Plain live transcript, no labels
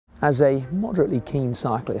As a moderately keen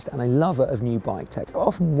cyclist and a lover of new bike tech, I've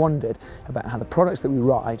often wondered about how the products that we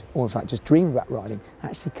ride, or in fact just dream about riding,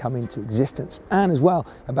 actually come into existence, and as well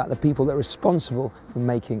about the people that are responsible for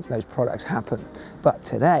making those products happen. But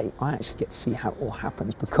today I actually get to see how it all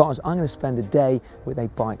happens, because I'm going to spend a day with a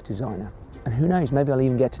bike designer. And who knows, maybe I'll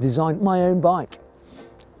even get to design my own bike.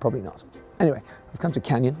 Probably not. Anyway, I've come to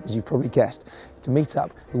Canyon, as you've probably guessed, to meet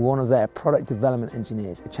up with one of their product development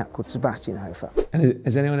engineers, a chap called Sebastian Hofer. And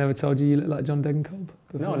has anyone ever told you you look like John Degenkolb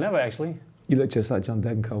before? No, never actually. You look just like John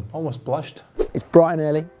Degenkolb. Almost blushed. It's bright and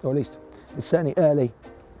early, or at least it's certainly early.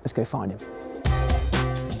 Let's go find him.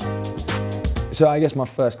 So I guess my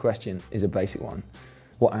first question is a basic one.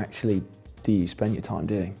 What actually do you spend your time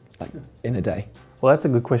doing, like in a day? Well, that's a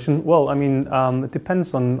good question. Well, I mean, it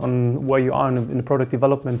depends on where you are in the product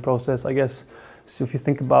development process, I guess. So if you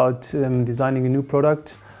think about designing a new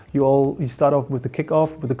product, you start off with the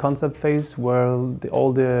kickoff, with the concept phase, where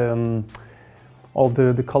all the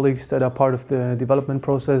colleagues that are part of the development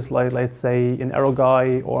process, like let's say an aero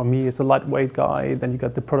guy or me as a lightweight guy, then you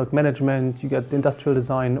got the product management, you got the industrial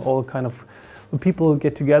design, all kind of people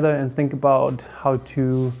get together and think about how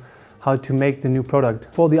to make the new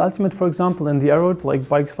product. For the Ultimate, for example, and the Aero, like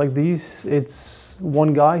bikes like these, it's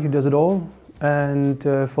one guy who does it all. And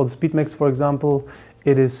for the Speedmax, for example,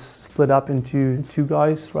 it is split up into two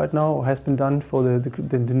guys right now, or has been done for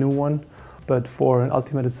the new one. But for an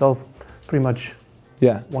Ultimate itself, pretty much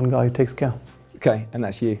one guy who takes care. Okay, and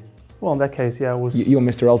that's you? Well, in that case, yeah. You're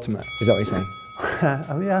Mr. Ultimate, is that what you're saying?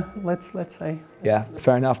 Yeah, let's say. Yeah,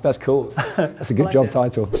 fair enough, that's cool. That's a good like job it.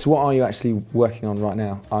 title. So what are you actually working on right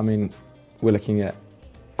now? I mean, we're looking at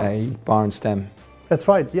a bar and stem. That's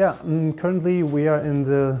right, yeah. Currently we are in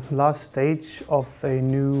the last stage of a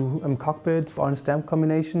new cockpit bar and stem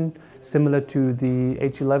combination, similar to the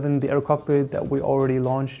H11, the Aero cockpit that we already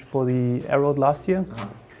launched for the Aero last year.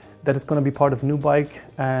 That is going to be part of a new bike,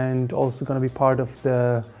 and also going to be part of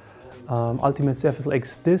the Ultimate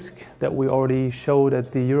CFSLX disc that we already showed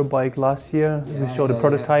at the Eurobike last year. We showed a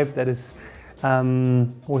prototype that is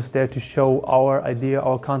was there to show our idea,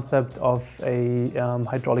 our concept of a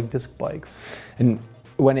hydraulic disc bike. And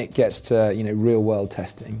when it gets to real world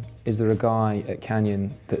testing, is there a guy at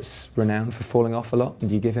Canyon that's renowned for falling off a lot? And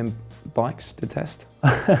do you give him bikes to test?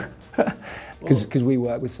 Because we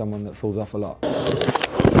work with someone that falls off a lot.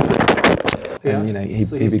 Yeah. And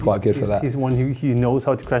he'd be quite good for that. He's one who knows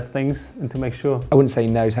how to crash things and to make sure. I wouldn't say he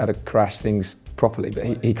knows how to crash things properly,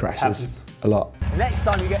 but he crashes a lot. Next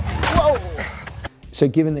time you get, whoa! So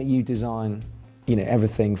given that you design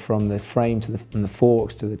everything from the frame to the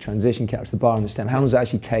forks to the transition cap to the bar and the stem, how long does it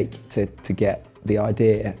actually take to get the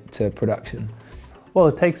idea to production? Well,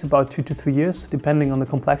 it takes about 2 to 3 years, depending on the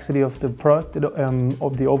complexity of the product,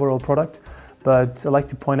 of the overall product. But I like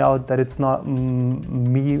to point out that it's not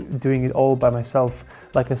me doing it all by myself.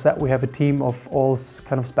 Like I said, we have a team of all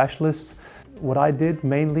kind of specialists. What I did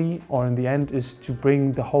mainly, or in the end, is to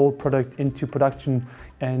bring the whole product into production.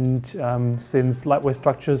 And since lightweight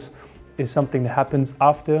structures is something that happens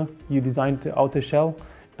after you design the outer shell,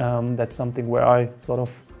 that's something where I sort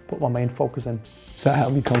of put my main focus in. So how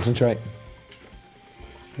do you concentrate?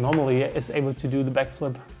 Normally is able to do the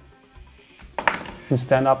backflip and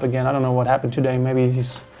stand up again. I don't know what happened today. Maybe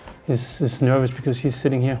he's nervous because he's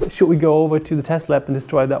sitting here. Should we go over to the test lab and just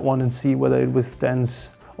try that one and see whether it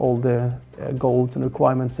withstands all the goals and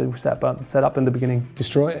requirements that we set up in the beginning?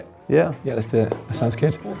 Destroy it? Yeah. Yeah, let's do it. That sounds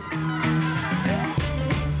good.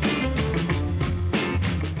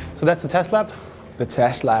 So that's the test lab? The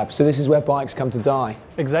test lab. So this is where bikes come to die?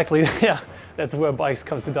 Exactly, yeah. That's where bikes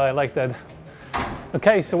come to die, I like that.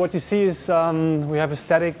 Okay, so what you see is we have a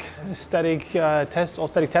static test, all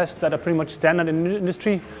static tests that are pretty much standard in the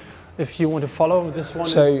industry. If you want to follow this one.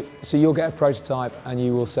 So you'll get a prototype and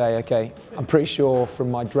you will say, okay, I'm pretty sure from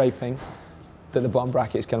my draping that the bottom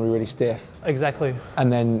bracket is going to be really stiff. Exactly. And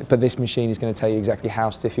then, but this machine is going to tell you exactly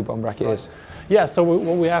how stiff your bottom bracket is. Yeah, so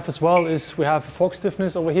what we have as well is we have fork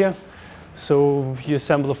stiffness over here. So you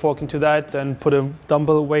assemble the fork into that, then put a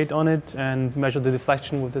dumbbell weight on it and measure the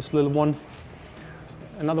deflection with this little one.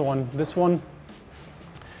 Another one, this one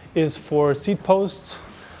is for seat posts.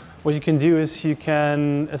 What you can do is you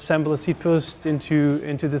can assemble a seat post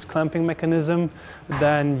into this clamping mechanism.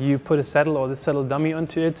 Then you put a saddle or the saddle dummy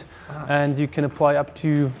onto it, and you can apply up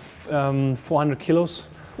to 400 kilos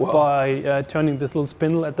by turning this little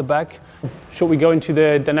spindle at the back. Should we go into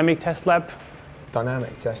the dynamic test lab?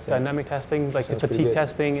 Dynamic testing. Dynamic testing, like the fatigue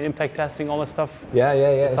testing, impact testing, all that stuff. Yeah.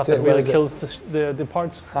 The stuff that really kills the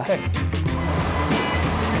parts. Okay.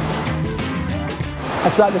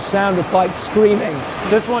 That's like the sound of bikes screaming.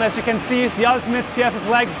 This one, as you can see, is the Ultimate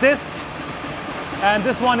CFSLX disc. And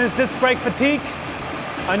this one is disc brake fatigue,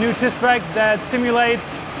 a new disc brake that simulates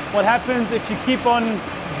what happens if you keep on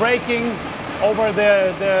braking over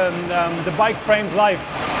the bike frame's life.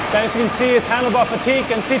 Then as you can see, it's handlebar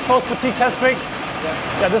fatigue and seat post fatigue test rigs.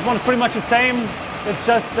 Yeah, this one's pretty much the same. It's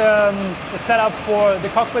just the setup for the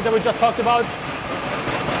cockpit that we just talked about.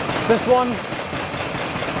 This one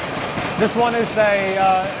is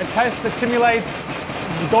a test that simulates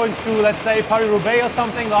going through, let's say, Paris-Roubaix or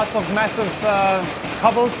something, lots of massive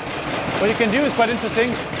cobbles. What you can do is quite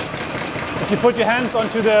interesting. If you put your hands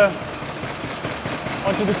onto the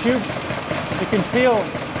tubes, you can feel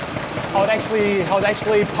how it actually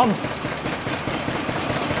pumps.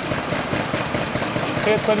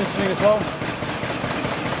 Okay, it's quite interesting as well.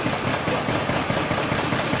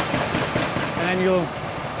 And then you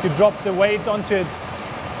drop the weight onto it.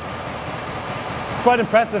 It's quite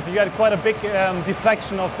impressive. You get quite a big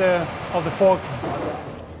deflection of the fork.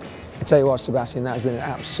 I tell you what, Sebastian, that has been an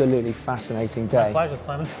absolutely fascinating day. My pleasure,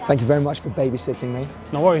 Simon. Thank you very much for babysitting me.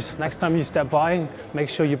 No worries. Next time you step by, make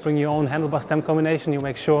sure you bring your own handlebar stem combination. You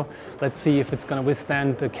make sure, let's see if it's going to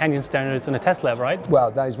withstand the Canyon standards in a test lab, right? Well,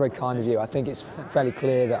 that is very kind of you. I think it's fairly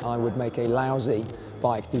clear that I would make a lousy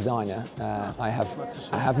bike designer. I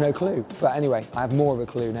have no clue. But anyway, I have more of a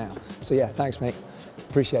clue now. So yeah, thanks, mate.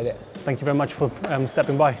 Appreciate it. Thank you very much for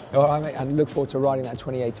stepping by. All right, mate, and look forward to riding that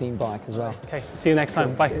 2018 bike as well. Okay, see you next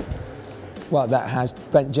time. Bye. Cheers. Well, that has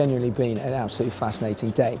genuinely been an absolutely fascinating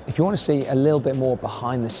day. If you want to see a little bit more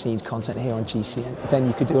behind the scenes content here on GCN, then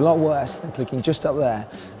you could do a lot worse than clicking just up there,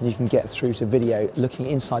 and you can get through to video looking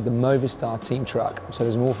inside the Movistar team truck. So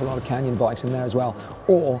there's an awful lot of Canyon bikes in there as well.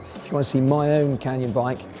 Or if you want to see my own Canyon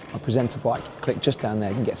bike, my presenter bike, click just down there,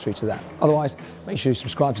 you can get through to that. Otherwise, make sure you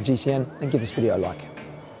subscribe to GCN and give this video a like.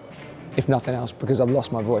 If nothing else, because I've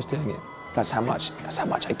lost my voice doing it. That's how much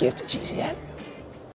I give to GCN.